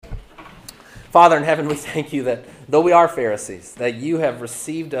Father in heaven, we thank you that though we are Pharisees, that you have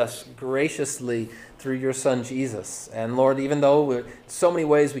received us graciously through your Son Jesus. And Lord, even though in so many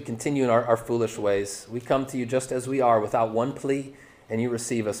ways we continue in our foolish ways, we come to you just as we are without one plea, and you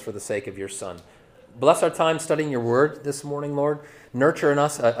receive us for the sake of your Son. Bless our time studying your word this morning, Lord. Nurture in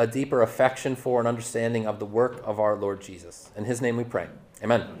us a deeper affection for and understanding of the work of our Lord Jesus. In his name we pray.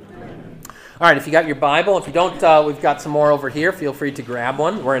 Amen. All right, if you got your Bible, if you don't, we've got some more over here. Feel free to grab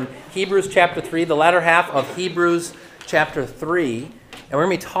one. We're in Hebrews chapter 3, the latter half of Hebrews chapter 3. And we're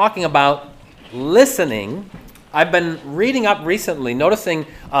going to be talking about listening. I've been reading up recently, noticing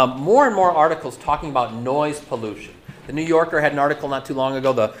more and more articles talking about noise pollution. The New Yorker had an article not too long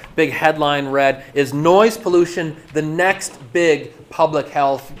ago. The big headline read, "Is noise pollution the next big public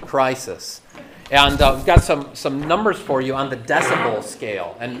health crisis?" And we've got some numbers for you on the decibel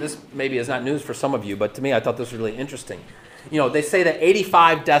scale. And this maybe is not news for some of you, but to me I thought this was really interesting. You know, they say that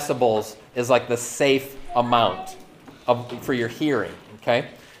 85 decibels is like the safe amount for your hearing, okay?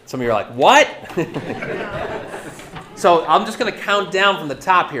 Some of you are like, what? So I'm just going to count down from the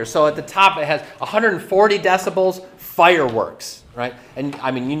top here. So at the top it has 140 decibels, fireworks, right? And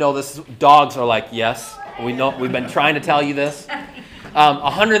I mean, you know this, dogs are like, yes, we know, we've been trying to tell you this.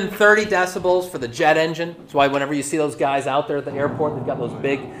 130 decibels for the jet engine. That's why whenever you see those guys out there at the airport, they've got those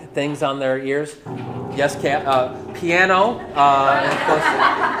big things on their ears. Yes, piano. And of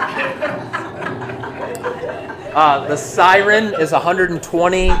course, the siren is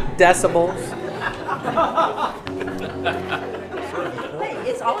 120 decibels. Hey,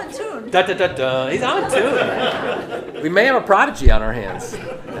 it's all in tune. Da, da, da, da. He's on tune. We may have a prodigy on our hands.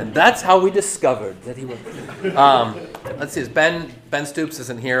 And that's how we discovered that he was. Let's see, Ben Stoops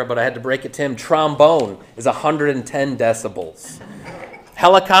isn't here, but I had to break it to him. Trombone is 110 decibels.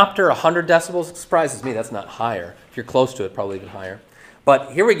 Helicopter, 100 decibels. It surprises me that's not higher. If you're close to it, probably even higher.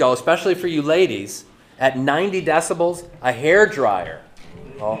 But here we go, especially for you ladies. At 90 decibels, a hair dryer.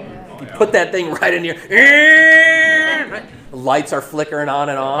 Oh, you put that thing right in your... Right? The lights are flickering on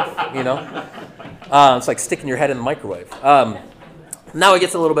and off, you know. It's like sticking your head in the microwave. Now it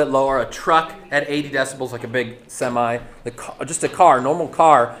gets a little bit lower. A truck at 80 decibels, like a big semi. Just a car, normal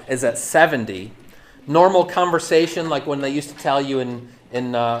car, is at 70. Normal conversation, like when they used to tell you in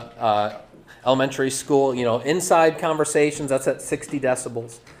elementary school, you know, inside conversations, that's at 60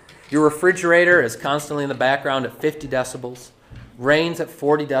 decibels. Your refrigerator is constantly in the background at 50 decibels. Rain's at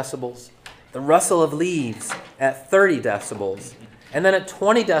 40 decibels. The rustle of leaves at 30 decibels. And then at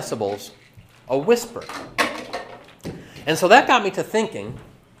 20 decibels, a whisper. And so that got me to thinking,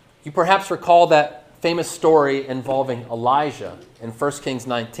 you perhaps recall that famous story involving Elijah in 1 Kings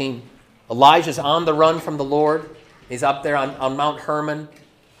 19. Elijah's on the run from the Lord. He's up there on Mount Hermon,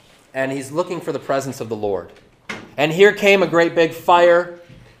 and he's looking for the presence of the Lord. And here came a great big fire.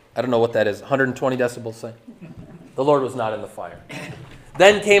 I don't know what that is, 120 decibels, say? The Lord was not in the fire.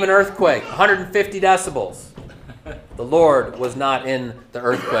 Then came an earthquake, 150 decibels. The Lord was not in the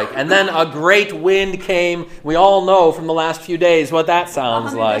earthquake. And then a great wind came. We all know from the last few days what that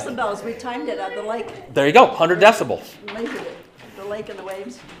sounds 100 like. decibels. We timed it at the lake. There you go, 100 decibels. The lake and the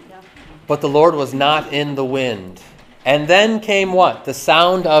waves. Yeah. But the Lord was not in the wind. And then came what? The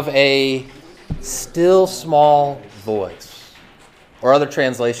sound of a still small voice. Or other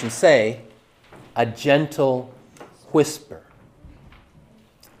translations say, a gentle whisper.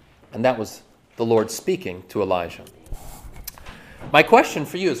 And that was the Lord speaking to Elijah. My question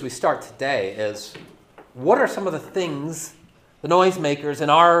for you as we start today is, what are some of the things, the noisemakers in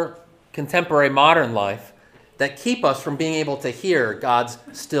our contemporary modern life, that keep us from being able to hear God's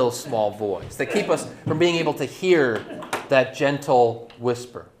still small voice, that keep us from being able to hear that gentle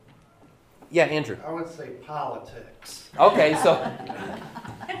whisper? Yeah, Andrew. I would say politics. Okay, so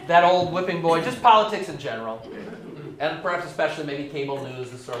that old whipping boy, just politics in general. And perhaps especially maybe cable news,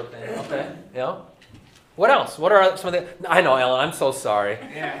 this sort of thing. Okay, yeah. What else? What are some of the... I know, Ellen, I'm so sorry.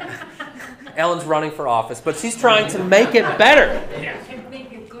 Yeah. Ellen's running for office, but she's trying to make it better. Yeah. To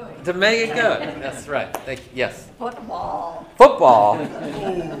make it good. To make it good. That's right. Thank you. Yes. Football. Football.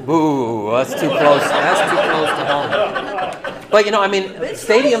 Boo, that's too close. That's too close to home. But, you know, I mean,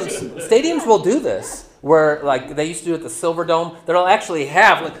 stadiums will do this. Where, like, they used to do at the Silver Dome, they'll actually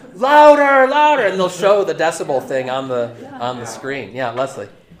have, like, louder, louder, and they'll show the decibel thing on the screen. Yeah, Leslie.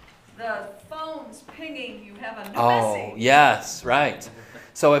 The phone's pinging, you have a new Oh, message. yes, right.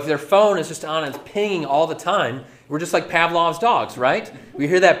 So if their phone is just on and it's pinging all the time, we're just like Pavlov's dogs, right? We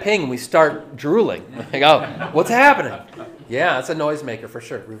hear that ping and we start drooling. Like, oh, what's happening? Yeah, it's a noisemaker for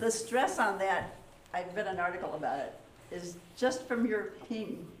sure. The stress on that, I read an article about it, is just from your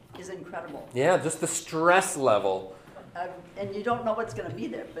ping is incredible. Yeah, just the stress level And you don't know what's gonna be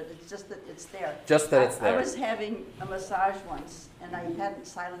there, but it's just that it's there. Just that it's there. I was having a massage once, and I hadn't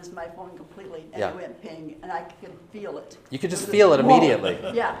silenced my phone completely, and Yeah. it went ping, and I could feel it. You could just feel it immediately.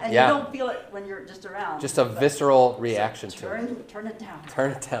 Yeah, and you Yeah. don't feel it when you're just around. Just a but- visceral so reaction to it. Turn it down.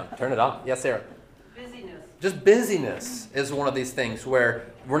 Turn it down. Turn it off. Yes, Sarah. Busyness. Just busyness is one of these things where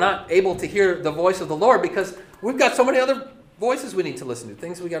we're not able to hear the voice of the Lord because we've got so many other voices we need to listen to,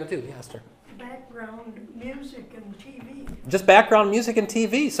 things we got to do. Yeah, Esther. Background music and TV. Just background music and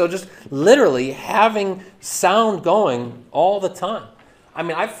TV. So just literally having sound going all the time. I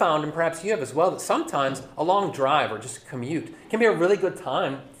mean, I've found, and perhaps you have as well, that sometimes a long drive or just a commute can be a really good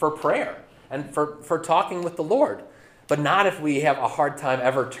time for prayer and for talking with the Lord. But not if we have a hard time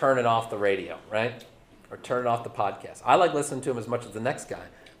ever turning off the radio, right? Or turning off the podcast. I like listening to him as much as the next guy.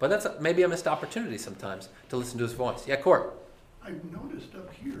 But that's maybe a missed opportunity sometimes to listen to his voice. Yeah, Court. I've noticed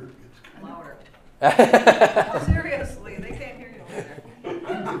up here, it's kind Louder. No, seriously, they can't hear you over there.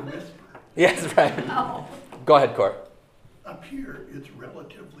 of a whisper. Yes, right. Oh. Go ahead, Court. Up here, it's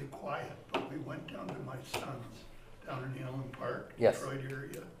relatively quiet, but we went down to my son's, down in Allen Park, Yes. Detroit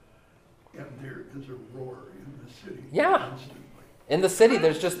area, and there is a roar in the city Yeah. constantly. In the city,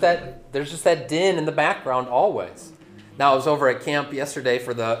 there's just that din in the background always. Now, I was over at camp yesterday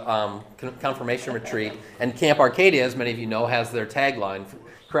for the confirmation retreat, and Camp Arcadia, as many of you know, has their tagline.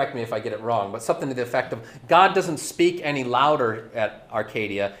 Correct me if I get it wrong, but something to the effect of, God doesn't speak any louder at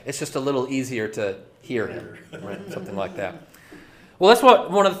Arcadia, it's just a little easier to hear him, right? Something like that. Well, that's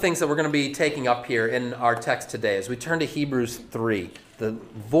one of the things that we're going to be taking up here in our text today as we turn to Hebrews 3, the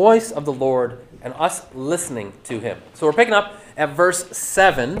voice of the Lord and us listening to him. So we're picking up at verse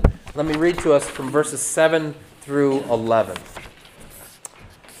 7. Let me read to us from verses 7 through 11.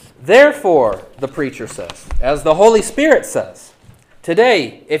 Therefore, the preacher says, as the Holy Spirit says,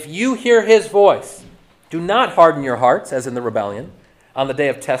 today, if you hear his voice, do not harden your hearts as in the rebellion, on the day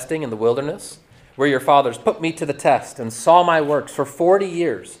of testing in the wilderness, where your fathers put me to the test and saw my works for 40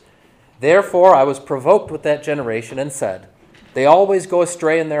 years. Therefore I was provoked with that generation and said, they always go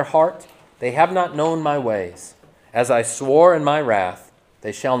astray in their heart, they have not known my ways. As I swore in my wrath,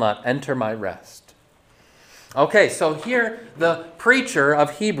 they shall not enter my rest. Okay, so here the preacher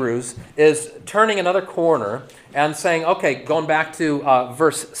of Hebrews is turning another corner and saying, okay, going back to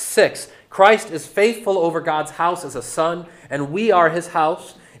verse 6, Christ is faithful over God's house as a son, and we are his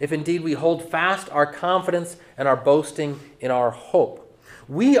house, if indeed we hold fast our confidence and our boasting in our hope.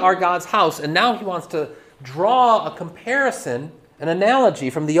 We are God's house, and now he wants to draw a comparison, an analogy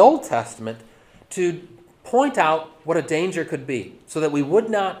from the Old Testament to point out what a danger could be, so that we would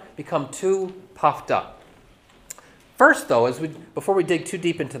not become too puffed up. First, though, before we dig too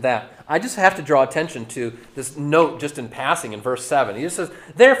deep into that, I just have to draw attention to this note just in passing in verse 7. He just says,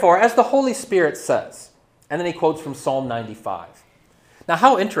 therefore, as the Holy Spirit says, and then he quotes from Psalm 95. Now,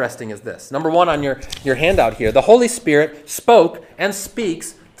 how interesting is this? Number one on your handout here, the Holy Spirit spoke and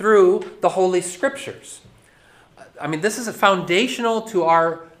speaks through the Holy Scriptures. I mean, this is foundational to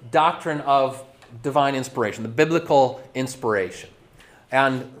our doctrine of divine inspiration, the biblical inspiration.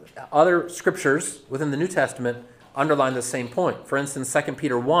 And other scriptures within the New Testament underline the same point. For instance, 2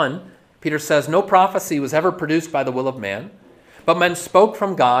 Peter 1, Peter says, no prophecy was ever produced by the will of man, but men spoke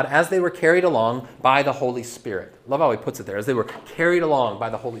from God as they were carried along by the Holy Spirit. Love how he puts it there, as they were carried along by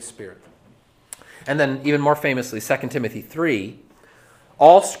the Holy Spirit. And then even more famously, 2 Timothy 3,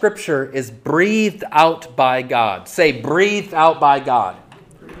 all scripture is breathed out by God. Say, breathed out by God.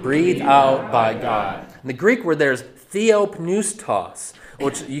 Breathed out by God. And the Greek word there is theopneustos,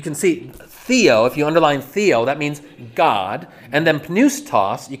 which you can see, theo, if you underline theo, that means God. And then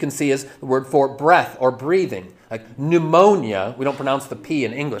pneustos, you can see, is the word for breath or breathing. Like pneumonia, we don't pronounce the P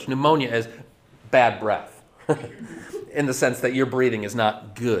in English. Pneumonia is bad breath, in the sense that your breathing is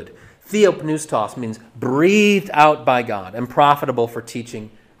not good. Theopneustos means breathed out by God and profitable for teaching,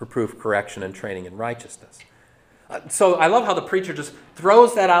 reproof, correction, and training in righteousness. So I love how the preacher just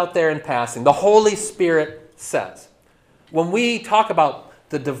throws that out there in passing. The Holy Spirit says. When we talk about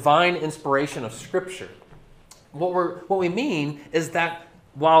the divine inspiration of Scripture, what we mean is that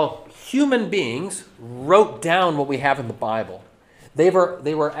while human beings wrote down what we have in the Bible, they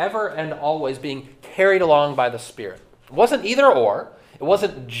were ever and always being carried along by the Spirit. It wasn't either or. It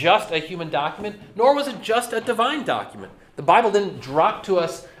wasn't just a human document, nor was it just a divine document. The Bible didn't drop to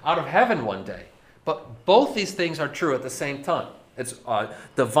us out of heaven one day. But both these things are true at the same time. It's a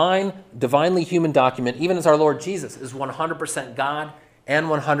divinely human document, even as our Lord Jesus is 100% God and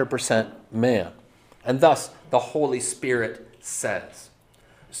 100% man. And thus, the Holy Spirit says.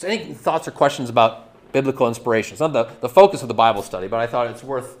 So any thoughts or questions about biblical inspiration? It's not the focus of the Bible study, but I thought it's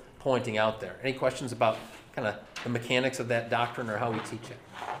worth pointing out there. Any questions about kind of the mechanics of that doctrine or how we teach it?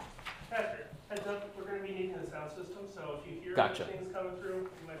 Patrick, heads up, we're going to be needing a sound system, so if you hear Gotcha. things coming through,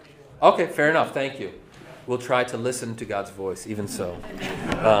 you might be doing that. Okay, fair enough. Thank you. We'll try to listen to God's voice, even so.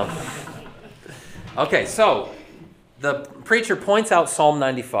 Okay, so the preacher points out Psalm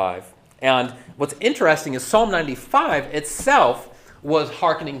 95. And what's interesting is Psalm 95 itself was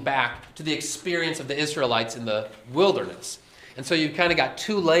hearkening back to the experience of the Israelites in the wilderness. And so you've kind of got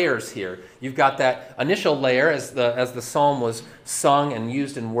two layers here. You've got that initial layer as the psalm was sung and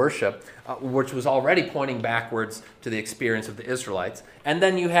used in worship, which was already pointing backwards to the experience of the Israelites. And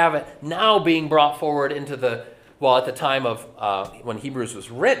then you have it now being brought forward into at the time of when Hebrews was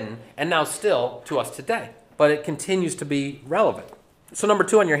written, and now still to us today. But it continues to be relevant. So number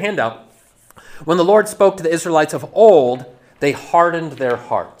 2 on your handout, when the Lord spoke to the Israelites of old, they hardened their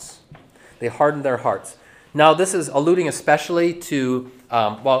hearts. They hardened their hearts. Now, this is alluding especially to,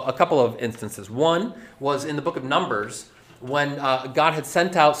 a couple of instances. One was in the book of Numbers when God had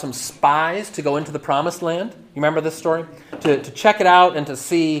sent out some spies to go into the promised land. You remember this story? To check it out and to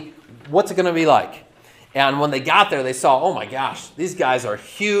see what's it going to be like. And when they got there, they saw, oh my gosh, these guys are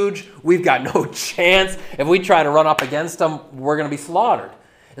huge. We've got no chance. If we try to run up against them, we're going to be slaughtered.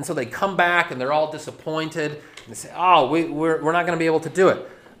 And so they come back and they're all disappointed. And they say, oh, we're not going to be able to do it.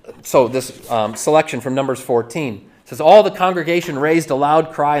 So this selection from Numbers 14 says, all the congregation raised a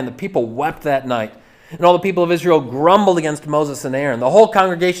loud cry and the people wept that night. And all the people of Israel grumbled against Moses and Aaron. The whole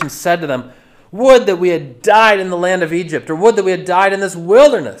congregation said to them, would that we had died in the land of Egypt, or would that we had died in this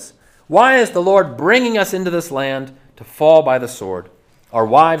wilderness. Why is the Lord bringing us into this land to fall by the sword? Our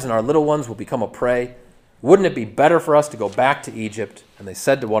wives and our little ones will become a prey. Wouldn't it be better for us to go back to Egypt? And they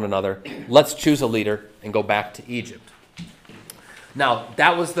said to one another, let's choose a leader and go back to Egypt. Now,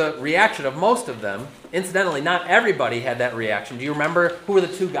 that was the reaction of most of them. Incidentally, not everybody had that reaction. Do you remember who were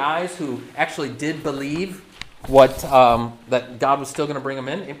the two guys who actually did believe that God was still going to bring them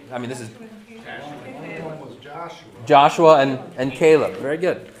in? I mean, this is One was Joshua. Joshua and Caleb. Very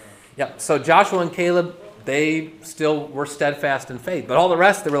good. Yeah, so Joshua and Caleb, they still were steadfast in faith. But all the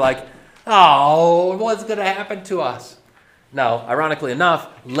rest, they were like, oh, what's going to happen to us? Now, ironically enough,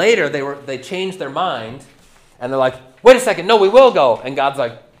 later they changed their mind, and they're like, wait a second, no, we will go. And God's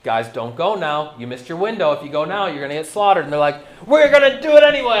like, guys, don't go now. You missed your window. If you go now, you're going to get slaughtered. And they're like, we're going to do it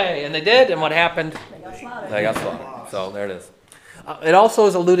anyway. And they did, and what happened? They got slaughtered. So there it is. It also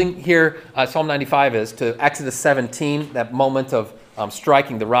is alluding here, Psalm 95 is, to Exodus 17, that moment of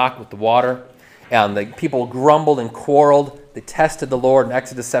striking the rock with the water. And the people grumbled and quarreled. They tested the Lord. And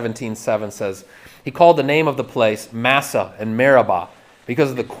Exodus 17:7 says, he called the name of the place Massah and Meribah because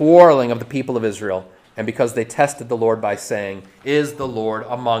of the quarreling of the people of Israel and because they tested the Lord by saying, is the Lord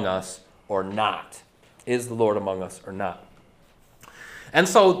among us or not? Is the Lord among us or not? And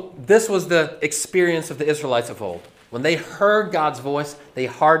so this was the experience of the Israelites of old. When they heard God's voice, they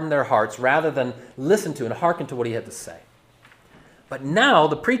hardened their hearts rather than listen to and hearken to what he had to say. But now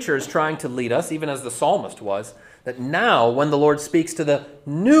the preacher is trying to lead us, even as the psalmist was, that now when the Lord speaks to the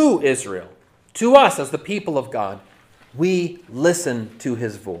new Israel, to us as the people of God, we listen to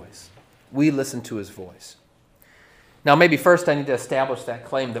his voice. We listen to his voice. Now maybe first I need to establish that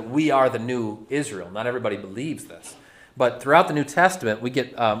claim that we are the new Israel. Not everybody believes this. But throughout the New Testament, we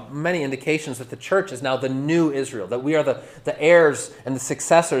get many indications that the church is now the new Israel, that we are the heirs and the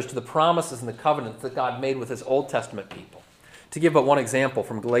successors to the promises and the covenants that God made with his Old Testament people. To give but one example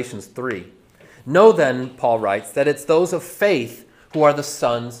from Galatians 3, know then, Paul writes, that it's those of faith who are the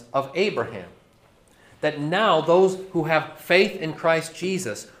sons of Abraham. That now those who have faith in Christ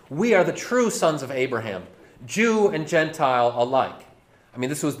Jesus, we are the true sons of Abraham, Jew and Gentile alike. I mean,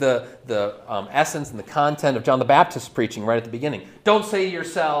 this was the essence and the content of John the Baptist's preaching right at the beginning. Don't say to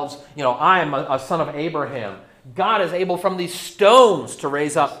yourselves, I am a son of Abraham. God is able from these stones to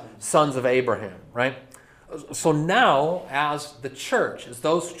raise up sons of Abraham, right? So now, as the church, as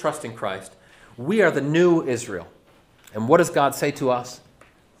those who trust in Christ, we are the new Israel. And what does God say to us?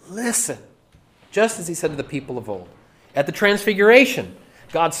 Listen, just as he said to the people of old. At the Transfiguration,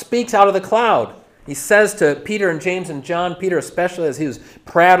 God speaks out of the cloud. He says to Peter and James and John, Peter especially, as he was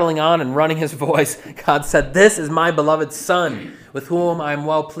prattling on and running his voice, God said, this is my beloved Son, with whom I am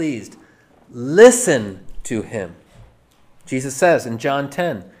well pleased. Listen to him. Jesus says in John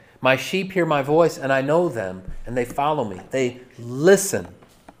 10, my sheep hear my voice, and I know them, and they follow me. They listen.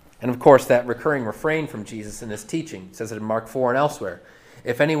 And of course, that recurring refrain from Jesus in his teaching, he says it in Mark 4 and elsewhere,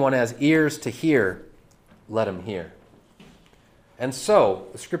 if anyone has ears to hear, let him hear. And so,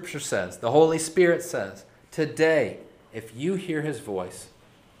 the Scripture says, the Holy Spirit says, today, if you hear his voice,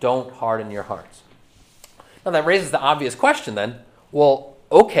 don't harden your hearts. Now that raises the obvious question then, well,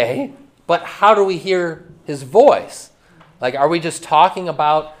 okay, But how do we hear his voice? Like, are we just talking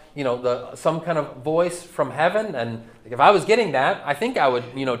about, some kind of voice from heaven? And if I was getting that, I think I would,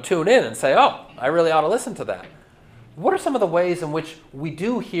 tune in and say, oh, I really ought to listen to that. What are some of the ways in which we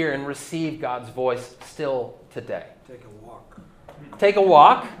do hear and receive God's voice still today? Take a walk. Take a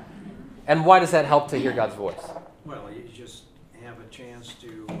walk. And why does that help to hear God's voice? Well, you just have a chance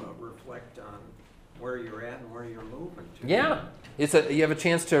to reflect on where you're at and where you're moving to. Yeah. You have a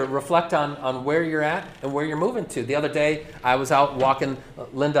chance to reflect on where you're at and where you're moving to. The other day, I was out walking.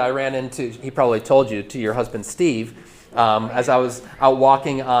 Linda, I ran into, he probably told you, to your husband, Steve, as I was out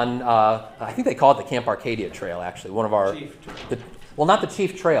walking on, I think they call it the Camp Arcadia Trail, actually. One of our, well, not the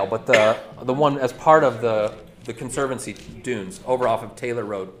Chief Trail, but the one as part of the Conservancy Dunes over off of Taylor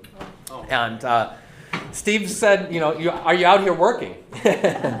Road. Oh. And Steve said, are you out here working?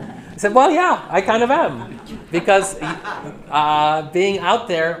 I said, well, yeah, I kind of am. Because being out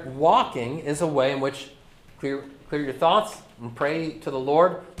there walking is a way in which clear your thoughts and pray to the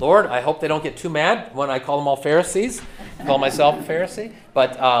Lord. Lord, I hope they don't get too mad when I call them all Pharisees. I call myself a Pharisee.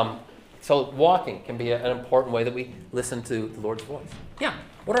 But so walking can be an important way that we listen to the Lord's voice. Yeah.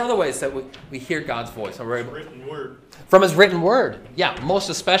 What are other ways that we hear God's voice? Written word. From his written word. Yeah, most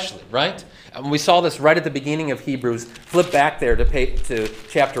especially, right? And we saw this right at the beginning of Hebrews. Flip back there to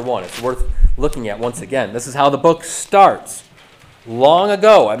chapter 1. It's worth looking at once again. This is how the book starts. Long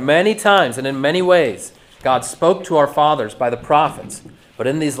ago, at many times and in many ways, God spoke to our fathers by the prophets. But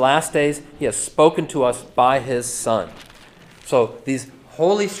in these last days, he has spoken to us by his Son. So these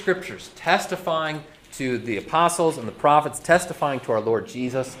holy scriptures testifying to the apostles and the prophets, testifying to our Lord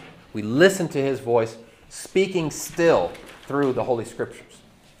Jesus. We listen to his voice, speaking still through the holy scriptures.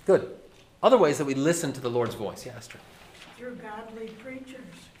 Good. Other ways that we listen to the Lord's voice. Yeah, Esther. Through godly preachers.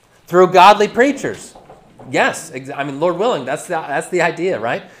 Through godly preachers. Yes. I mean, Lord willing, that's the idea,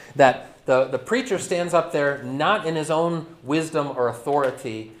 right? That the preacher stands up there not in his own wisdom or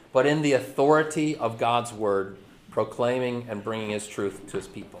authority, but in the authority of God's word, proclaiming and bringing his truth to his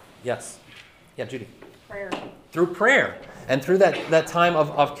people. Yes. Yeah, Judy. Prayer. Through prayer and through that time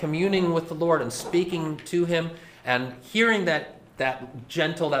of communing with the Lord and speaking to him and hearing that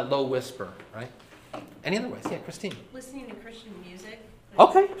gentle, that low whisper, right? Any other ways? Yeah, Christine. Listening to Christian music.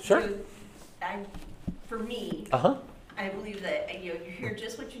 Okay, sure. For me, I believe that you hear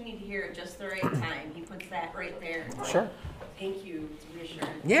just what you need to hear at just the right time. He puts that right there. Sure. Thank you. It's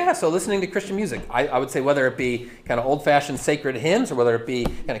reassuring. Yeah, so listening to Christian music. I would say whether it be kind of old-fashioned sacred hymns or whether it be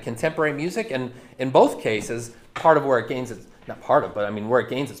kind of contemporary music. And in both cases, part of where it gains its, not part of, but I mean where it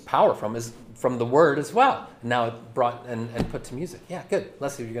gains its power from is from the word as well. Now it's brought and put to music. Yeah, good.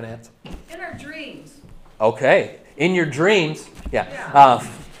 Leslie, you're going to answer. In our dreams. Okay. In your dreams. Yeah.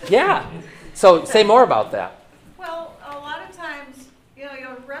 Yeah. So say more about that. Well, a lot of times,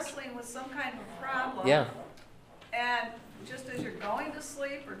 you're wrestling with some kind of problem. Yeah. And just as you're going to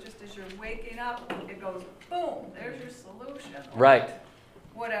sleep or just as you're waking up, it goes, boom, there's your solution. Right.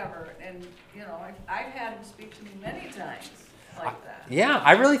 Whatever. And, I've had him speak to me many times like that. Yeah,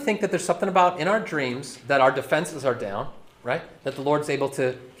 I really think that there's something about in our dreams that our defenses are down, right? That the Lord's able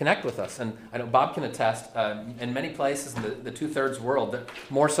to connect with us. And I know Bob can attest, in many places in the two-thirds world, that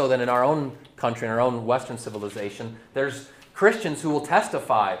more so than in our own country, in our own Western civilization, there's Christians who will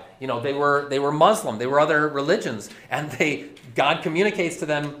testify, they were Muslim, they were other religions, and God communicates to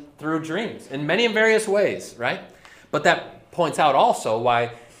them through dreams in many and various ways, right? But that points out also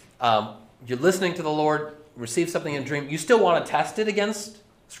why you're listening to the Lord, receive something in a dream, you still want to test it against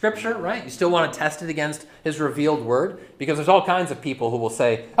Scripture, right? You still want to test it against his revealed word, because there's all kinds of people who will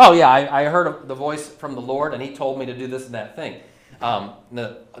say, oh yeah, I heard the voice from the Lord and he told me to do this and that thing.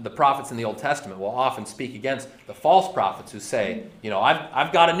 The prophets in the Old Testament will often speak against the false prophets who say,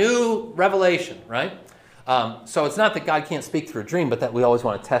 I've got a new revelation, right? So it's not that God can't speak through a dream, but that we always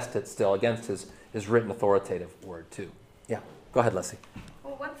want to test it still against his written authoritative word too. Yeah, go ahead, Leslie.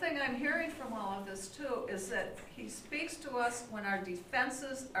 Well, one thing I'm hearing from all of this too is that he speaks to us when our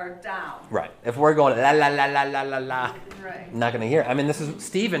defenses are down. Right. If we're going la la la la la la la, right, not going to hear. I mean, this is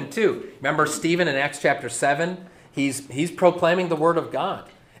Stephen too. Remember Stephen in Acts chapter 7? He's proclaiming the word of God.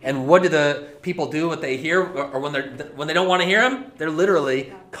 And what do the people do when they hear, or when they don't want to hear him? They're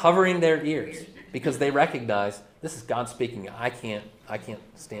literally covering their ears because they recognize this is God speaking. I can't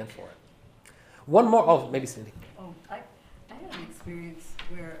stand for it. One more. Oh, maybe Cindy. Oh, I had an experience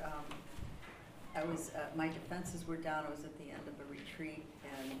where my defenses were down. I was at the end of a retreat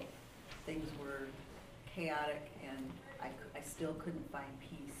and things were chaotic, and I still couldn't find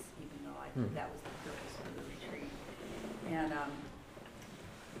peace, even though that was the purpose of the retreat. And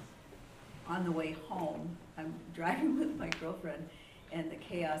on the way home, I'm driving with my girlfriend, and the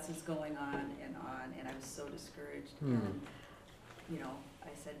chaos is going on, and I was so discouraged. And, you know, I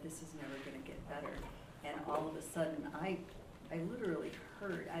said, this is never gonna get better. And all of a sudden, I literally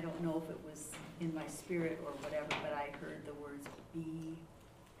heard, I don't know if it was in my spirit or whatever, but I heard the words, be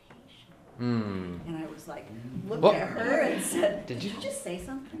patient. And I was like, looked Well- at her and said, Did did you- you just say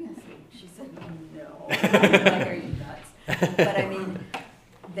something? I said, she said, no. I was like, are you nuts? But I mean,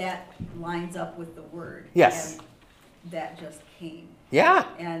 that lines up with the word. Yes. And that just came. Yeah.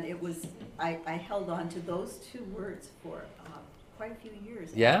 And it was, I held on to those two words for quite a few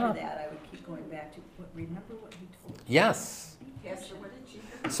years. Yeah. After that, I would keep going back to, remember what he told me? Yes. Yes, so what did she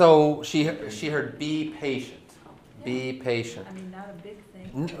hear? So she heard be patient. Be patient. I mean, not a big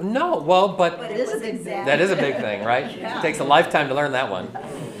thing, No, well, but it was exactly. that is a big thing, right? Yeah. It takes a lifetime to learn that one.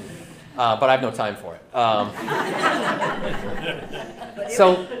 But I have no time for it. But it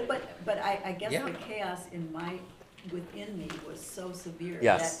So- was- But I guess Yeah. the chaos within me was so severe.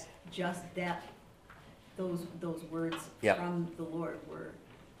 Yes. That just those words Yeah. from the Lord were,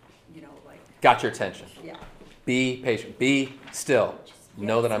 you know, like, Got your attention. yeah. Be patient. Be still.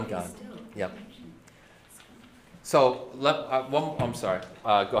 Know that I'm Yes, God. be still. Yep. So, I'm sorry.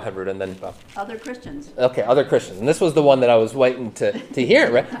 Go ahead, Ruta, and then Bob. Other Christians. Okay, other Christians. And this was the one that I was waiting to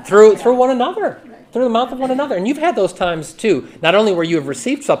hear, right? Through one another. Through the mouth of one another. And you've had those times too. Not only where you have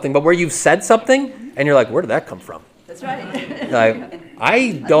received something, but where you've said something and you're like, where did that come from? That's right. Like,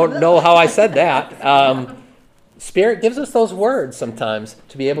 I don't know how I said that. Spirit gives us those words sometimes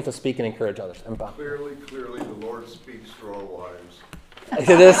to be able to speak and encourage others. And Bob. Clearly, the Lord speaks through our wives.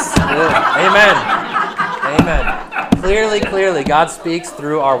 Amen. Amen. Clearly, God speaks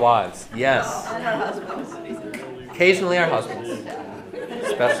through our wives. Yes. Occasionally our husbands.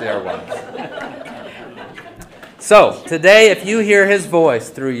 Especially our wives. So, today, if you hear his voice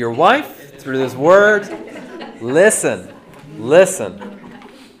through your wife, through his word, listen. Listen.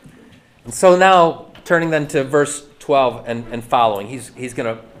 And so now, turning then to verse 12 and following, he's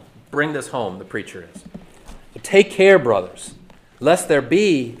going to bring this home, the preacher is. Take care, brothers, lest there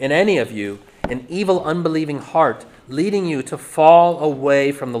be in any of you an evil, unbelieving heart, leading you to fall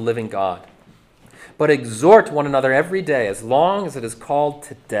away from the living God. But exhort one another every day, as long as it is called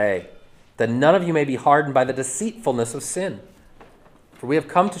today, that none of you may be hardened by the deceitfulness of sin. For we have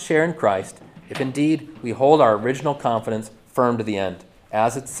come to share in Christ, if indeed we hold our original confidence firm to the end.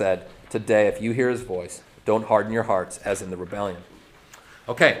 As it said, today, if you hear his voice, don't harden your hearts as in the rebellion.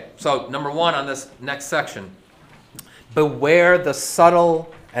 Okay, so number one on this next section. Beware the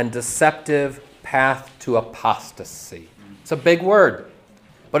subtle and deceptive path to apostasy. It's a big word,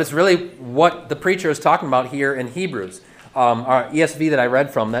 but it's really what the preacher is talking about here in Hebrews. Our ESV that I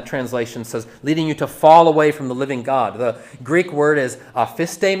read from, that translation says, leading you to fall away from the living God. The Greek word is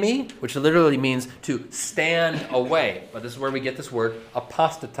aphistemi, which literally means to stand away. But this is where we get this word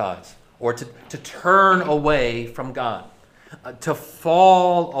apostatize, or to turn away from God. To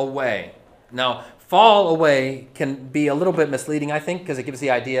fall away. Now, fall away can be a little bit misleading, I think, because it gives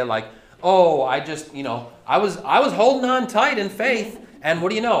the idea like, oh, I just, I was holding on tight in faith, and what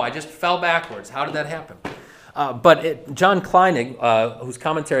do you know? I just fell backwards. How did that happen? But John Kleinig, whose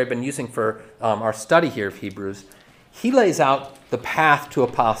commentary I've been using for our study here of Hebrews, he lays out the path to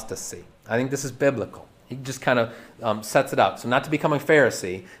apostasy. I think this is biblical. He just kind of sets it up. So not to become a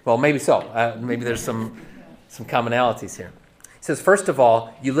Pharisee. Well, maybe so. Maybe there's some commonalities here. He says, first of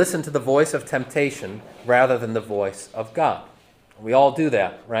all, you listen to the voice of temptation rather than the voice of God. We all do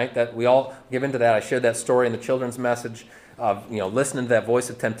that, right? That we all give into that. I shared that story in the children's message of listening to that voice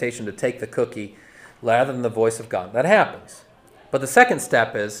of temptation to take the cookie rather than the voice of God. That happens. But the second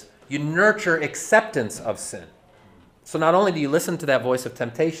step is you nurture acceptance of sin. So not only do you listen to that voice of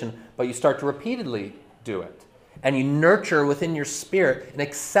temptation, but you start to repeatedly do it. And you nurture within your spirit an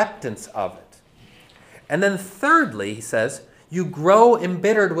acceptance of it. And then thirdly, he says, you grow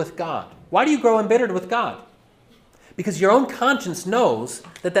embittered with God. Why do you grow embittered with God? Because your own conscience knows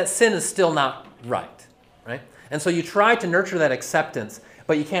that sin is still not right? And so you try to nurture that acceptance,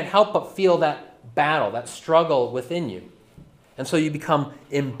 but you can't help but feel that battle, that struggle within you. And so you become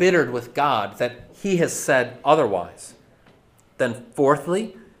embittered with God that he has said otherwise. Then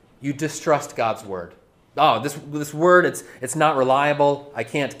fourthly, you distrust God's word. Oh, this word, it's not reliable. I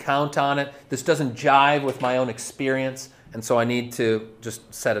can't count on it. This doesn't jive with my own experience, and so I need to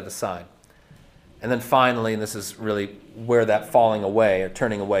just set it aside. And then finally, and this is really where that falling away or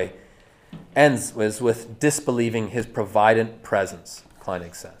turning away ends, was with disbelieving his provident presence,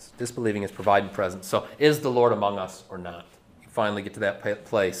 Kleinig says. Disbelieving his provident presence. So is the Lord among us or not? You finally get to that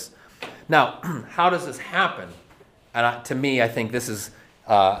place. Now, how does this happen? And to me, I think this is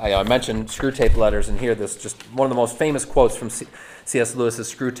I mentioned Screw Tape Letters, and here this just one of the most famous quotes from C.S. Lewis's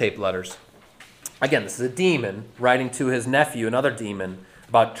Screw Tape Letters. Again, this is a demon writing to his nephew, another demon,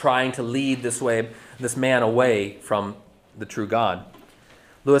 about trying to lead this man away from the true God.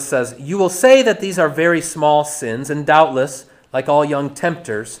 Lewis says, "You will say that these are very small sins, and doubtless, like all young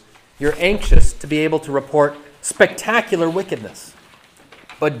tempters, you're anxious to be able to report spectacular wickedness.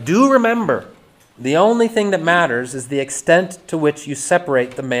 But do remember, the only thing that matters is the extent to which you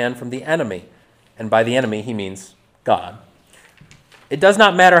separate the man from the enemy." And by the enemy, he means God. "It does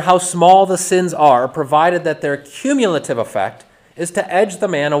not matter how small the sins are, provided that their cumulative effect is to edge the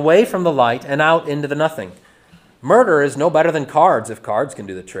man away from the light and out into the nothing. Murder is no better than cards, if cards can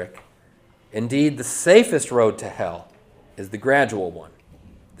do the trick. Indeed, the safest road to hell is the gradual one,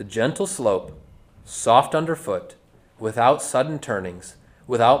 the gentle slope, soft underfoot, without sudden turnings,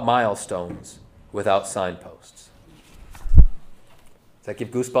 without milestones, without signposts." Does that give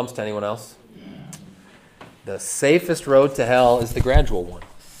goosebumps to anyone else? The safest road to hell is the gradual one.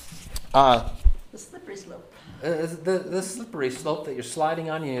 The slippery slope. The slippery slope that you're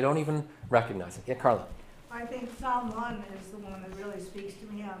sliding on and you don't even recognize it. Yeah, Carla. I think Psalm 1 is the one that really speaks to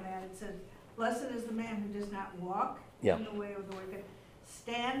me on that. It says, "Blessed is the man who does not walk Yeah. in the way of the wicked,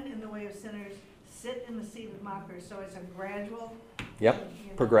 stand in the way of sinners, sit in the seat of mockers." So it's a gradual Yep, you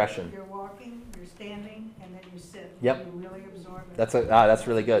know, progression. You're walking, you're standing, and then you sit. Yep. You really absorb it. That's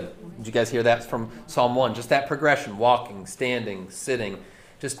really good. Did you guys hear that from Psalm 1? Just that progression, walking, standing, sitting,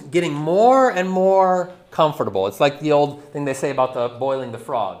 just getting more and more comfortable. It's like the old thing they say about the boiling the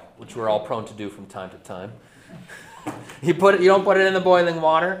frog, which we're all prone to do from time to time. You don't put it in the boiling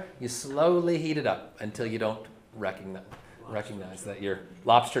water, you slowly heat it up until you don't recognize that you're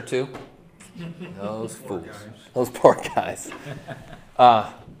lobster too. Those fools. Those poor guys.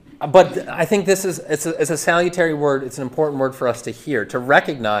 But I think it's a salutary word. It's an important word for us to hear, to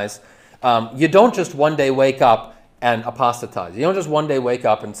recognize you don't just one day wake up and apostatize. You don't just one day wake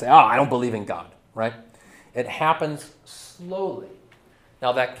up and say, "Oh, I don't believe in God," right? It happens slowly.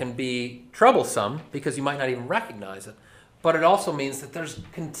 Now, that can be troublesome because you might not even recognize it, but it also means that there's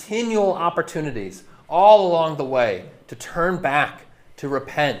continual opportunities all along the way to turn back, to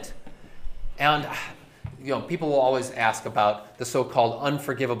repent. And people will always ask about the so-called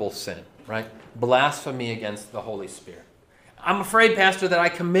unforgivable sin, right? Blasphemy against the Holy Spirit. "I'm afraid, Pastor, that I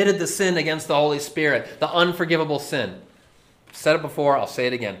committed the sin against the Holy Spirit, the unforgivable sin." I've said it before, I'll say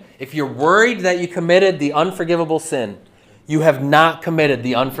it again. If you're worried that you committed the unforgivable sin, you have not committed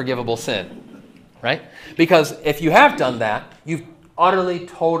the unforgivable sin, right? Because if you have done that, you've utterly,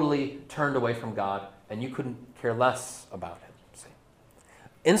 totally turned away from God, and you couldn't care less about Him. See?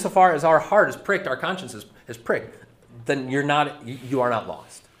 Insofar as our heart is pricked, our conscience is pricked, then you are not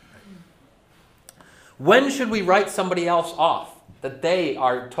lost. When should we write somebody else off that they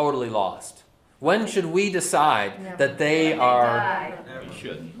are totally lost? When should we decide that they are? Never.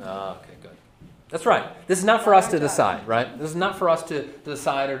 Should. Okay, good. That's right. This is not for us to decide, right? This is not for us to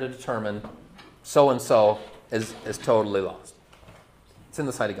decide or to determine so-and-so is totally lost. It's in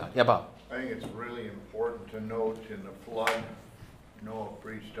the sight of God. Yeah, Bob? I think it's really important to note in the flood, Noah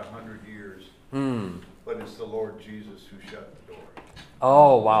preached 100 years, but it's the Lord Jesus who shut the door.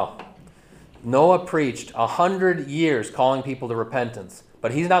 Oh, wow. Noah preached 100 years calling people to repentance,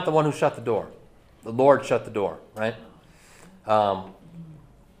 but he's not the one who shut the door. The Lord shut the door, right?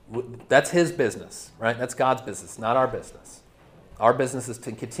 That's his business, right? That's God's business, not our business. Our business is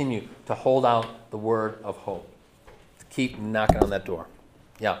to continue to hold out the word of hope, to keep knocking on that door.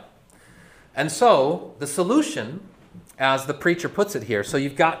 Yeah. And so the solution, as the preacher puts it here, so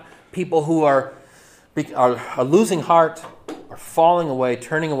you've got people who are losing heart, are falling away,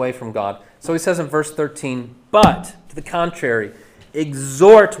 turning away from God. So he says in verse 13, "But, to the contrary,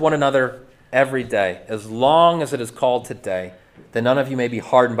 exhort one another every day, as long as it is called today, that none of you may be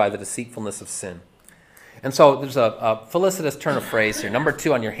hardened by the deceitfulness of sin." And so there's a felicitous turn of phrase here. Number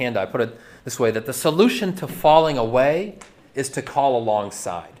 2 on your handout, I put it this way, that the solution to falling away is to call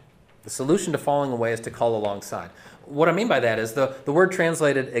alongside. The solution to falling away is to call alongside. What I mean by that is the word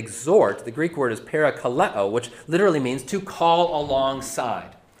translated exhort, the Greek word is parakaleo, which literally means to call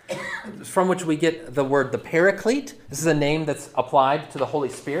alongside, from which we get the word the paraclete. This is a name that's applied to the Holy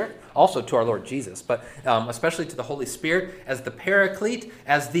Spirit, also to our Lord Jesus, but especially to the Holy Spirit as the paraclete,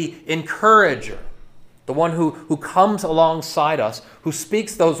 as the encourager, the one who comes alongside us, who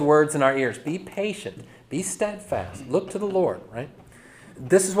speaks those words in our ears. Be patient, be steadfast, look to the Lord, right?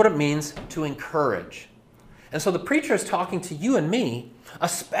 This is what it means to encourage. And so the preacher is talking to you and me,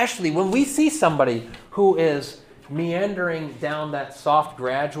 especially when we see somebody who is meandering down that soft,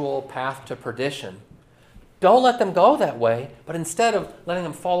 gradual path to perdition. Don't let them go that way, but instead of letting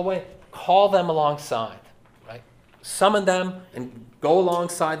them fall away, call them alongside, right? Summon them and go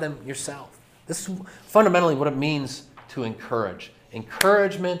alongside them yourself. This is fundamentally what it means to encourage.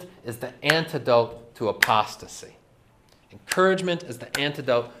 Encouragement is the antidote to apostasy. Encouragement is the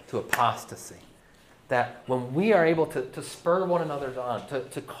antidote to apostasy. That when we are able to spur one another on,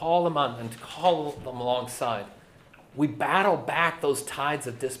 to call them on and to call them alongside, we battle back those tides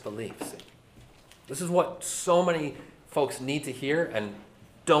of disbelief. See? This is what so many folks need to hear and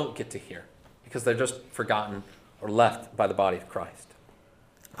don't get to hear because they're just forgotten or left by the body of Christ.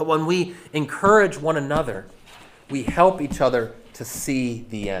 But when we encourage one another, we help each other to see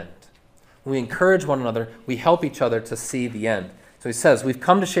the end. When we encourage one another, we help each other to see the end. So he says, we've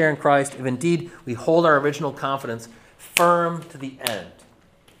come to share in Christ if indeed we hold our original confidence firm to the end.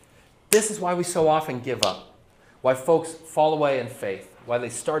 This is why we so often give up, why folks fall away in faith, why they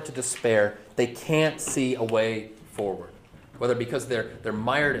start to despair. They can't see a way forward, whether because they're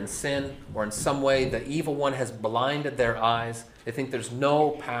mired in sin or in some way the evil one has blinded their eyes. They think there's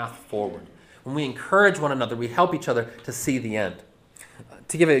no path forward. When we encourage one another, we help each other to see the end.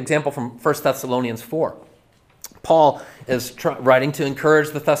 To give an example from 1 Thessalonians 4, Paul is writing to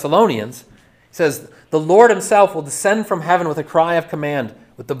encourage the Thessalonians. He says, the Lord himself will descend from heaven with a cry of command,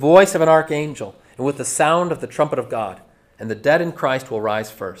 with the voice of an archangel, and with the sound of the trumpet of God. And the dead in Christ will rise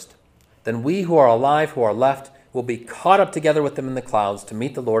first. Then we who are alive, who are left, will be caught up together with them in the clouds to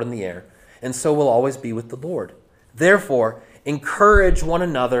meet the Lord in the air, and so will always be with the Lord. Therefore, encourage one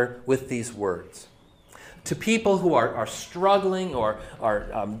another with these words. To people who are struggling or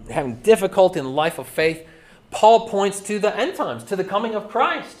are having difficulty in the life of faith, Paul points to the end times, to the coming of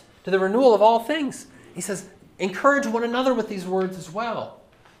Christ, to the renewal of all things. He says, encourage one another with these words as well.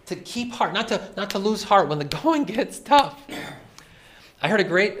 To keep heart, not to lose heart when the going gets tough. I heard a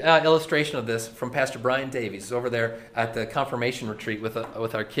great illustration of this from Pastor Brian Davies. He's over there at the confirmation retreat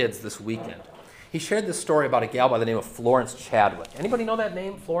with our kids this weekend. He shared this story about a gal by the name of Florence Chadwick. Anybody know that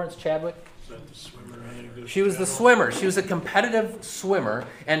name, Florence Chadwick? She was the swimmer. She was a competitive swimmer,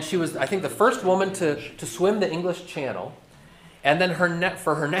 and she was, I think, the first woman to swim the English Channel. And then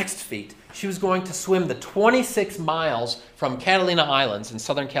for her next feat, she was going to swim the 26 miles from Catalina Islands in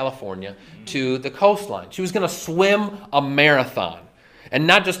Southern California to the coastline. She was going to swim a marathon. And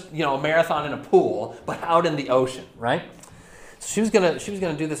not just, a marathon in a pool, but out in the ocean, right? So she was going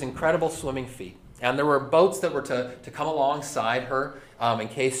to do this incredible swimming feat. And there were boats that were to come alongside her in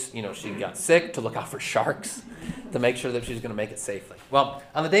case, she got sick, to look out for sharks, to make sure that she was going to make it safely. Well,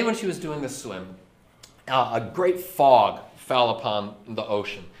 on the day when she was doing this swim, a great fog fell upon the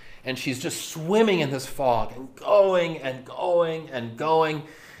ocean. And she's just swimming in this fog and going and going and going.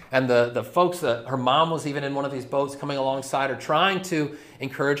 And the folks, her mom was even in one of these boats coming alongside her, trying to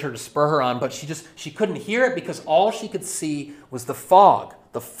encourage her, to spur her on. But she couldn't hear it because all she could see was the fog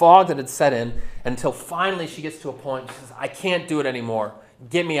that had set in, until finally she gets to a point, she says, I can't do it anymore.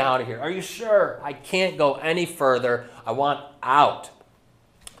 Get me out of here. Are you sure? I can't go any further. I want out.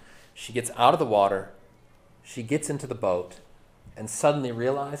 She gets out of the water. She gets into the boat and suddenly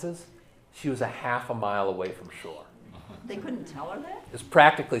realizes she was a half a mile away from shore. They couldn't tell her that? It was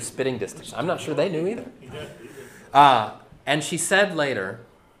practically spitting distance. I'm not sure they knew either. And she said later,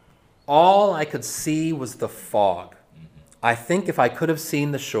 all I could see was the fog. I think if I could have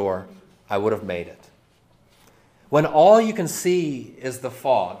seen the shore, I would have made it. When all you can see is the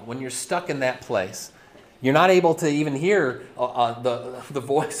fog, when you're stuck in that place, you're not able to even hear the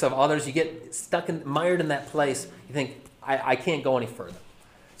voice of others. You get stuck mired in that place. You think, I can't go any further.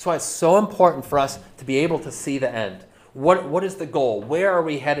 That's why it's so important for us to be able to see the end. What is the goal? Where are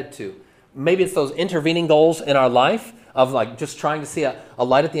we headed to? Maybe it's those intervening goals in our life of like just trying to see a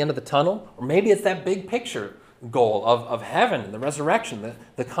light at the end of the tunnel. Or maybe it's that big picture goal of heaven and the resurrection,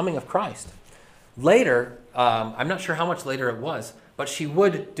 the coming of Christ. Later, I'm not sure how much later it was, but she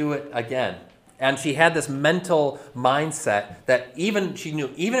would do it again. And she had this mental mindset that she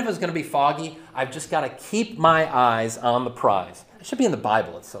knew, even if it was going to be foggy, I've just got to keep my eyes on the prize. It should be in the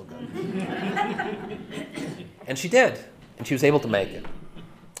Bible. It's so good. And she did. And she was able to make it.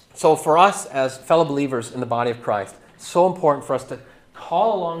 So for us as fellow believers in the body of Christ, it's so important for us to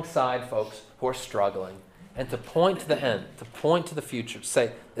call alongside folks who are struggling and to point to the end, to point to the future.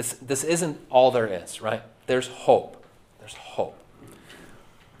 Say, this isn't all there is, right? There's hope. There's hope.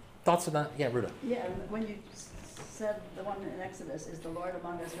 Thoughts on that? Yeah, Ruda. Yeah, when you said the one in Exodus, is the Lord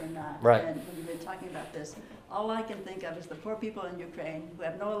among us or not? Right. And when you've been talking about this, all I can think of is the poor people in Ukraine who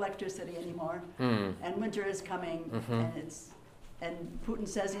have no electricity anymore, and winter is coming, and Putin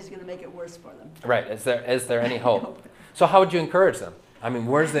says he's going to make it worse for them. Right. Is there any hope? So how would you encourage them? I mean,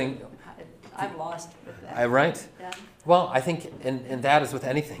 where's the... I'm lost with that. Right. Yeah. Well, I think in that is with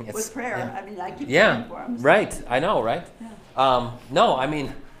anything. It's, With prayer, yeah. I mean, I keep Yeah, praying for them. right. I know, right? Yeah. No, I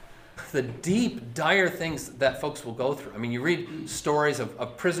mean, the deep, dire things that folks will go through. I mean, you read stories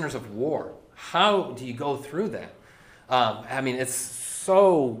of prisoners of war. How do you go through that? I mean, it's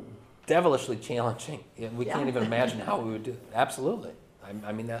so devilishly challenging. We can't even imagine how we would do it. Absolutely.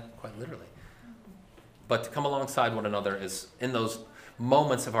 I mean that quite literally. But to come alongside one another is, in those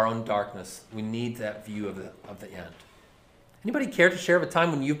moments of our own darkness, we need that view of the end. Anybody care to share of a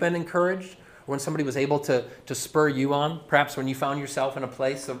time when you've been encouraged, or when somebody was able to spur you on? Perhaps when you found yourself in a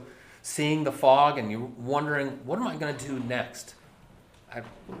place of seeing the fog and you're wondering, what am I going to do next? I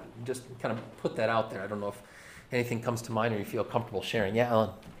just kind of put that out there. I don't know if anything comes to mind or you feel comfortable sharing. Yeah, Ellen?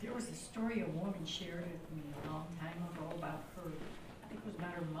 There was a story a woman shared with me a long time ago about her, I think it was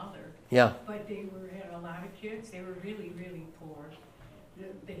about her mother. Yeah. But they had a lot of kids. They were really, really poor.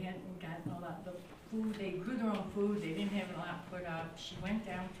 They hadn't gotten a lot of food. They grew their own food. They didn't have a lot put up. She went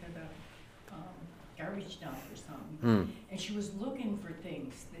down to the garbage dump or something, and she was looking for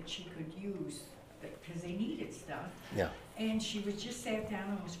things that she could use because they needed stuff. Yeah. And she was just sat down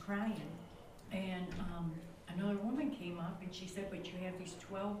and was crying. And another woman came up and she said, "But you have these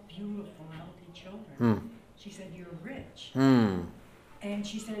 12 beautiful, healthy children." She said, "You're rich." And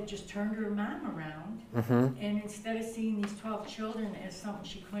she said it just turned her mom around. And instead of seeing these 12 children as something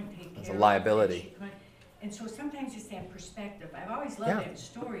she couldn't take care of. As a liability. And so sometimes it's that perspective. I've always loved that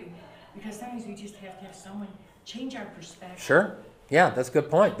story because sometimes we just have to have someone change our perspective. Sure. Yeah, that's a good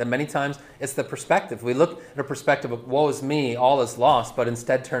point. That many times it's the perspective. We look at a perspective of woe is me, all is lost, but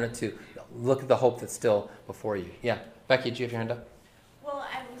instead turn it to look at the hope that's still before you. Yeah. Becky, do you have your hand up? Well,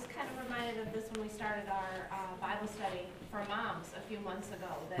 I was kind of reminded of this when we started our Bible study for moms a few months ago,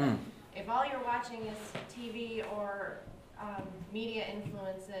 that if all you're watching is TV or media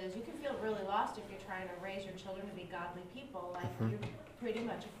influences, you can feel really lost if you're trying to raise your children to be godly people. Like, you're pretty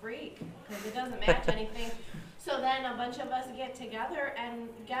much a freak because it doesn't match anything. So then a bunch of us get together, and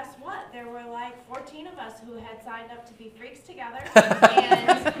guess what? There were like 14 of us who had signed up to be freaks together,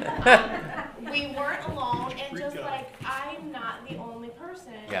 and we weren't alone. And just like, I'm not the only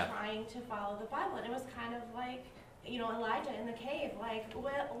person trying to follow the Bible. And it was kind of like, you know, Elijah in the cave, like,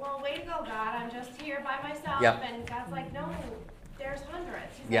 well, way to go, God. I'm just here by myself. And God's like, no, there's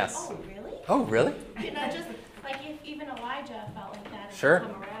hundreds. He's like, oh, really? Oh, really? You know, just like if even Elijah felt like that and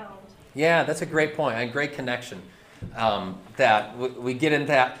come around. Yeah, that's a great point. A great connection. That we get into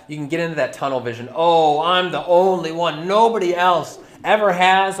that. You can get into that tunnel vision. Oh, I'm the only one. Nobody else ever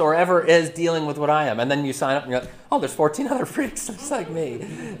has or ever is dealing with what I am. And then you sign up and you're like, oh, there's 14 other freaks just like me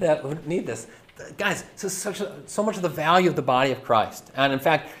that need this. Guys, this is so much of the value of the body of Christ. And in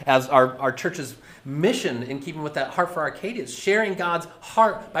fact, as our church's mission in keeping with that Heart for Arcadia is sharing God's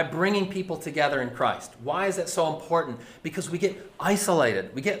heart by bringing people together in Christ. Why is that so important? Because we get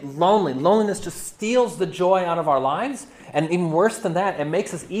isolated. We get lonely. Loneliness just steals the joy out of our lives. And even worse than that, it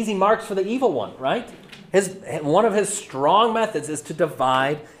makes us easy marks for the evil one, right? One of his strong methods is to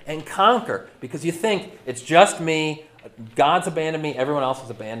divide and conquer. Because you think, it's just me, God's abandoned me, everyone else has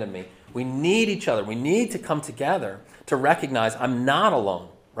abandoned me. We need each other. We need to come together to recognize I'm not alone,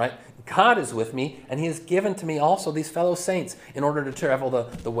 right? God is with me, and he has given to me also these fellow saints in order to travel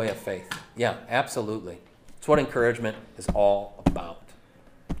the way of faith. Yeah, absolutely. It's what encouragement is all about.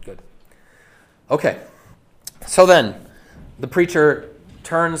 Good. Okay. So then, the preacher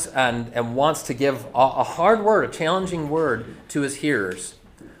turns and wants to give a hard word, a challenging word to his hearers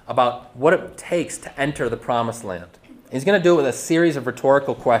about what it takes to enter the promised land. He's going to do it with a series of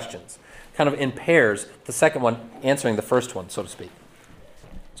rhetorical questions, kind of in pairs, the second one answering the first one, so to speak.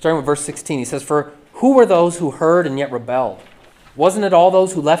 Starting with verse 16, he says, "For who were those who heard and yet rebelled? Wasn't it all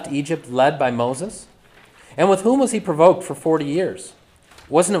those who left Egypt led by Moses? And with whom was he provoked for 40 years?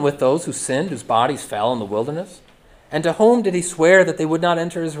 Wasn't it with those who sinned, whose bodies fell in the wilderness? And to whom did he swear that they would not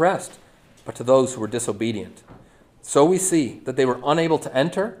enter his rest? But to those who were disobedient. So we see that they were unable to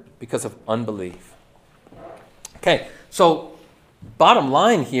enter because of unbelief." Okay, so bottom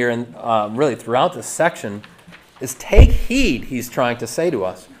line here, and really throughout this section, is take heed, he's trying to say to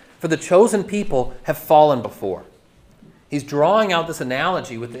us, for the chosen people have fallen before. He's drawing out this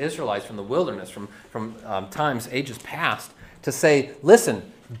analogy with the Israelites from the wilderness, from times, ages past, to say,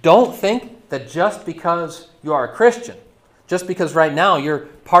 listen, don't think that just because you are a Christian, just because right now you're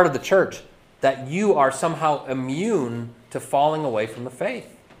part of the church, that you are somehow immune to falling away from the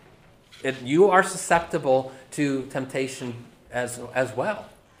faith. You are susceptible to temptation as well.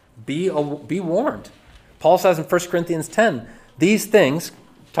 Be warned. Paul says in 1 Corinthians 10, these things,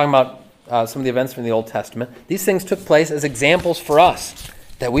 talking about some of the events from the Old Testament, these things took place as examples for us,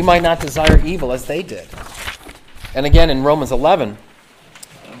 that we might not desire evil as they did. And again in Romans 11,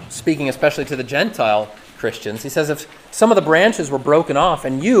 speaking especially to the Gentile Christians, he says, if some of the branches were broken off,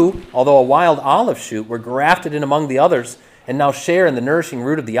 and you, although a wild olive shoot, were grafted in among the others, and now share in the nourishing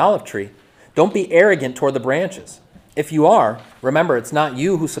root of the olive tree, don't be arrogant toward the branches. If you are, remember it's not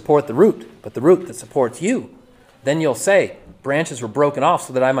you who support the root, but the root that supports you. Then you'll say, branches were broken off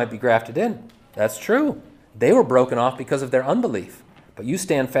so that I might be grafted in. That's true. They were broken off because of their unbelief, but you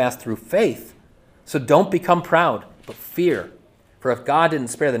stand fast through faith. So don't become proud, but fear. For if God didn't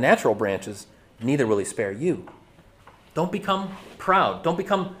spare the natural branches, neither will he spare you. Don't become proud. Don't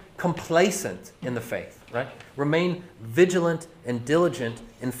become complacent in the faith, right? Remain vigilant and diligent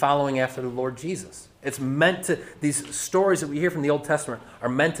in following after the Lord Jesus. It's meant to, these stories that we hear from the Old Testament are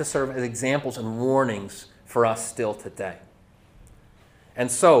meant to serve as examples and warnings for us still today. And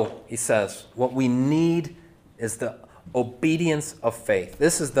so, he says, what we need is the obedience of faith.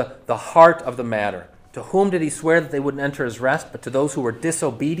 This is the heart of the matter. To whom did he swear that they wouldn't enter his rest, but to those who were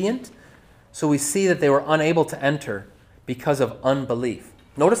disobedient? So we see that they were unable to enter because of unbelief.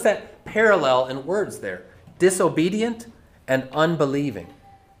 Notice that parallel in words there. Disobedient and unbelieving.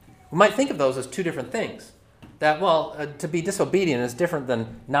 We might think of those as two different things. That, to be disobedient is different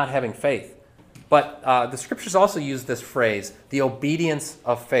than not having faith. But the scriptures also use this phrase, the obedience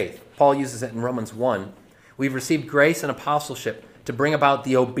of faith. Paul uses it in Romans 1. We've received grace and apostleship to bring about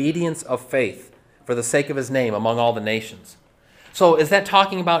the obedience of faith for the sake of his name among all the nations. So is that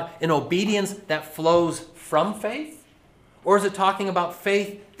talking about an obedience that flows from faith? Or is it talking about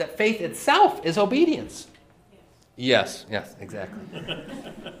faith, that faith itself is obedience? Yes, exactly.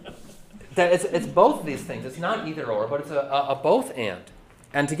 That it's both of these things. It's not either or, but it's a both and.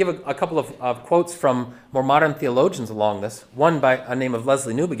 And to give a couple of quotes from more modern theologians along this, one by a name of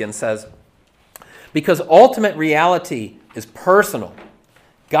Leslie Newbegin says, because ultimate reality is personal,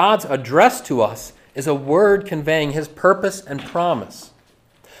 God's address to us is a word conveying his purpose and promise,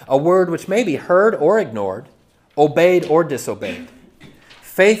 a word which may be heard or ignored, obeyed or disobeyed.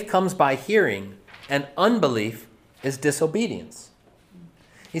 Faith comes by hearing, and unbelief is disobedience.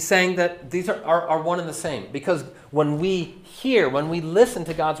 He's saying that these are one and the same, because when we hear, when we listen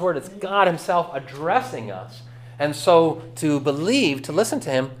to God's word, it's God himself addressing us. And so to believe, to listen to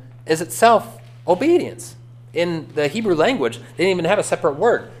him, is itself obedience. In the Hebrew language, they didn't even have a separate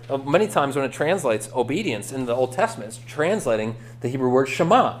word. Many times when it translates obedience in the Old Testament, it's translating the Hebrew word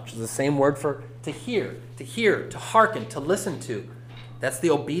shema, which is the same word for to hear, to hearken, to listen to. That's the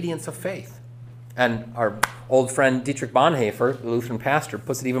obedience of faith. And our old friend Dietrich Bonhoeffer, the Lutheran pastor,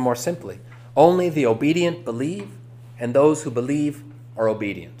 puts it even more simply. Only the obedient believe, and those who believe are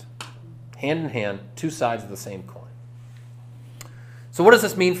obedient. Hand in hand, two sides of the same coin. So what does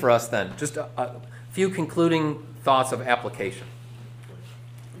this mean for us then? Just a few concluding thoughts of application.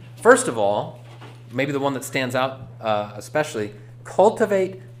 First of all, maybe the one that stands out especially,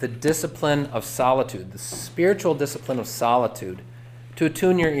 cultivate the discipline of solitude, the spiritual discipline of solitude, to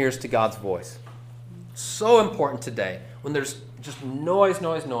attune your ears to God's voice. So important today when there's just noise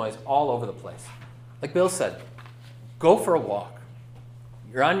all over the place. Like Bill said, go for a walk.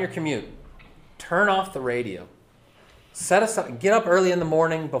 You're on your commute. Turn off the radio. Set aside, get up early in the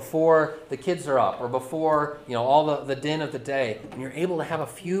morning before the kids are up or before all the din of the day, and you're able to have a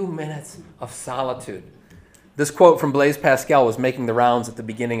few minutes of solitude. This quote from Blaise Pascal was making the rounds at the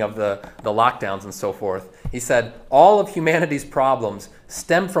beginning of the lockdowns and so forth. He said, all of humanity's problems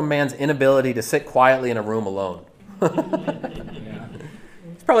stem from man's inability to sit quietly in a room alone. It's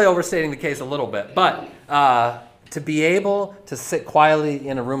probably overstating the case a little bit, but to be able to sit quietly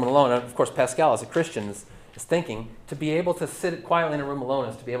in a room alone, and of course Pascal as a Christian is thinking, to be able to sit quietly in a room alone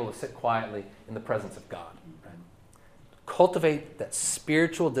is to be able to sit quietly in the presence of God. Right? Cultivate that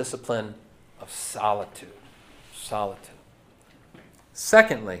spiritual discipline of solitude.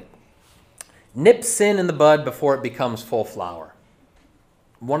 Secondly, nip sin in the bud before it becomes full flower.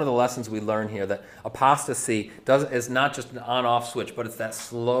 One of the lessons we learn here, that apostasy is not just an on-off switch, but it's that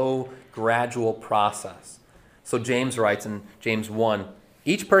slow, gradual process. So James writes in James 1,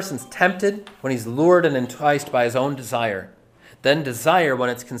 each person's tempted when he's lured and enticed by his own desire. Then desire,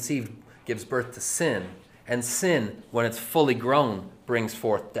 when it's conceived, gives birth to sin. And sin, when it's fully grown, brings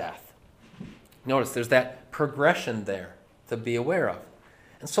forth death. Notice there's that progression there to be aware of.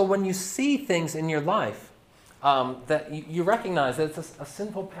 And so when you see things in your life that you recognize that it's a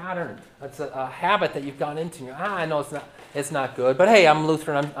sinful pattern, it's a habit that you've gotten into, I know it's not good, but hey, I'm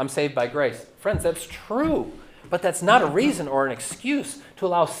Lutheran, I'm saved by grace. Friends, that's true, but that's not a reason or an excuse to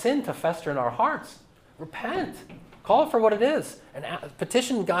allow sin to fester in our hearts. Repent. Call it for what it is and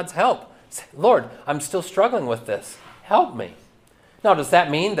petition God's help. Say, Lord, I'm still struggling with this. Help me. Now, does that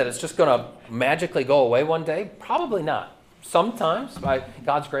mean that it's just going to magically go away one day? Probably not. Sometimes, by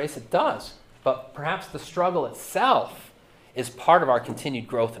God's grace, it does. But perhaps the struggle itself is part of our continued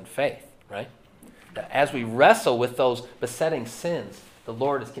growth in faith, right? That as we wrestle with those besetting sins, the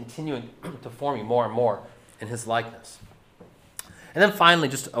Lord is continuing to form you more and more in his likeness. And then finally,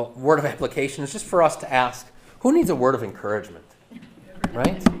 just a word of application is just for us to ask, who needs a word of encouragement,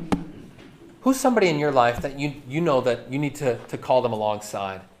 right? Who's somebody in your life that you know that you need to call them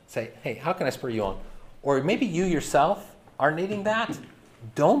alongside? Say, hey, how can I spur you on? Or maybe you yourself are needing that.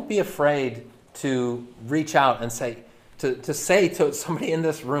 Don't be afraid to reach out and say to somebody in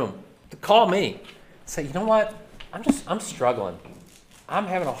this room, to call me. Say, you know what? I'm struggling. I'm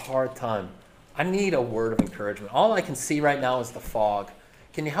having a hard time. I need a word of encouragement. All I can see right now is the fog.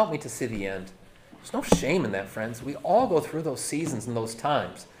 Can you help me to see the end? There's no shame in that, friends. We all go through those seasons and those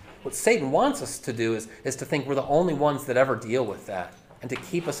times. What Satan wants us to do is to think we're the only ones that ever deal with that and to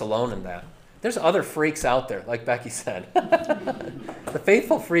keep us alone in that. There's other freaks out there, like Becky said. The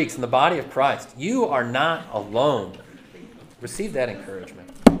faithful freaks in the body of Christ. You are not alone. Receive that encouragement.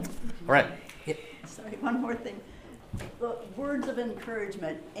 All right. Yeah. Sorry, one more thing. The words of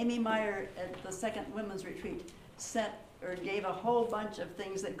encouragement. Amy Meyer at the second women's retreat gave a whole bunch of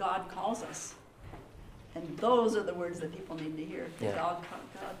things that God calls us. And those are the words that people need to hear. Yeah. God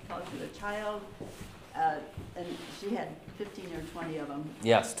calls you a child, and she had 15 or 20 of them.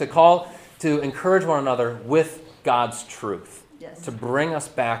 Yes, to encourage one another with God's truth. Yes. To bring us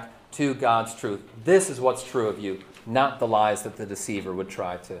back to God's truth. This is what's true of you, not the lies that the deceiver would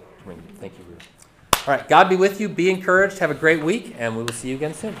try to bring you. Thank you, Ruth. All right, God be with you. Be encouraged. Have a great week, and we will see you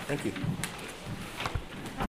again soon. Thank you.